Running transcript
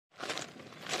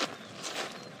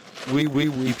We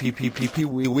pee pee pee pee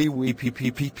we pee pee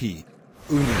pee pee.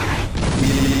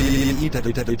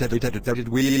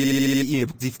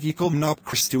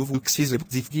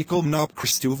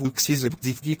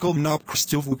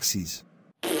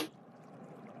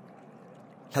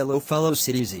 Hello fellow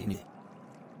citizens.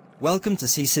 Welcome to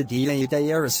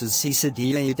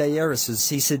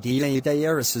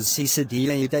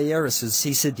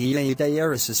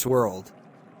SOEODOCOFPDPWOSOCOGOROWOSOCOGOROEO world.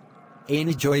 And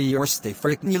enjoy your stay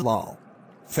freaking lol.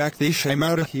 Fact they shame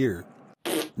out of here.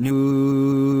 No.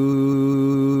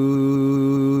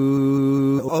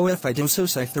 Oh, if I do so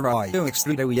say thrive.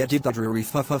 Extrudo yedid the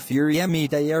refufa fury me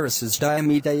diaresis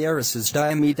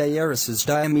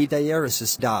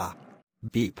da.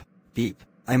 Beep, beep.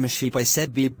 I'm a sheep, I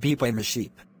said beep, beep, I'm a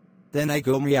sheep. Then I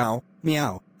go meow,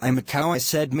 meow. I'm a cow, I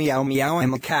said meow, meow,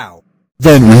 I'm a cow.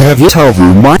 Then we have Utah,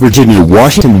 Vermont, Virginia,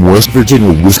 Washington, West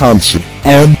Virginia, Wisconsin,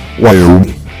 and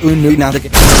Wyoming.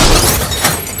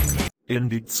 And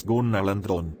it's gonna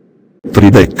land on.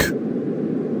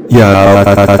 Tribeck. Yeah.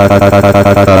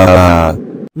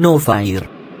 No fire.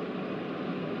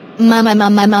 Mama.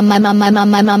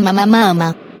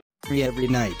 Every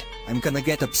night. I'm gonna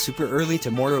get up super early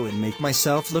tomorrow and make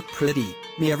myself look pretty.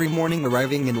 Me every morning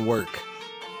arriving in work.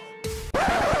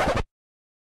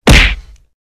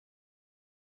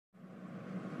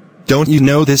 Don't you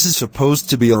know this is supposed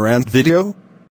to be a rant video?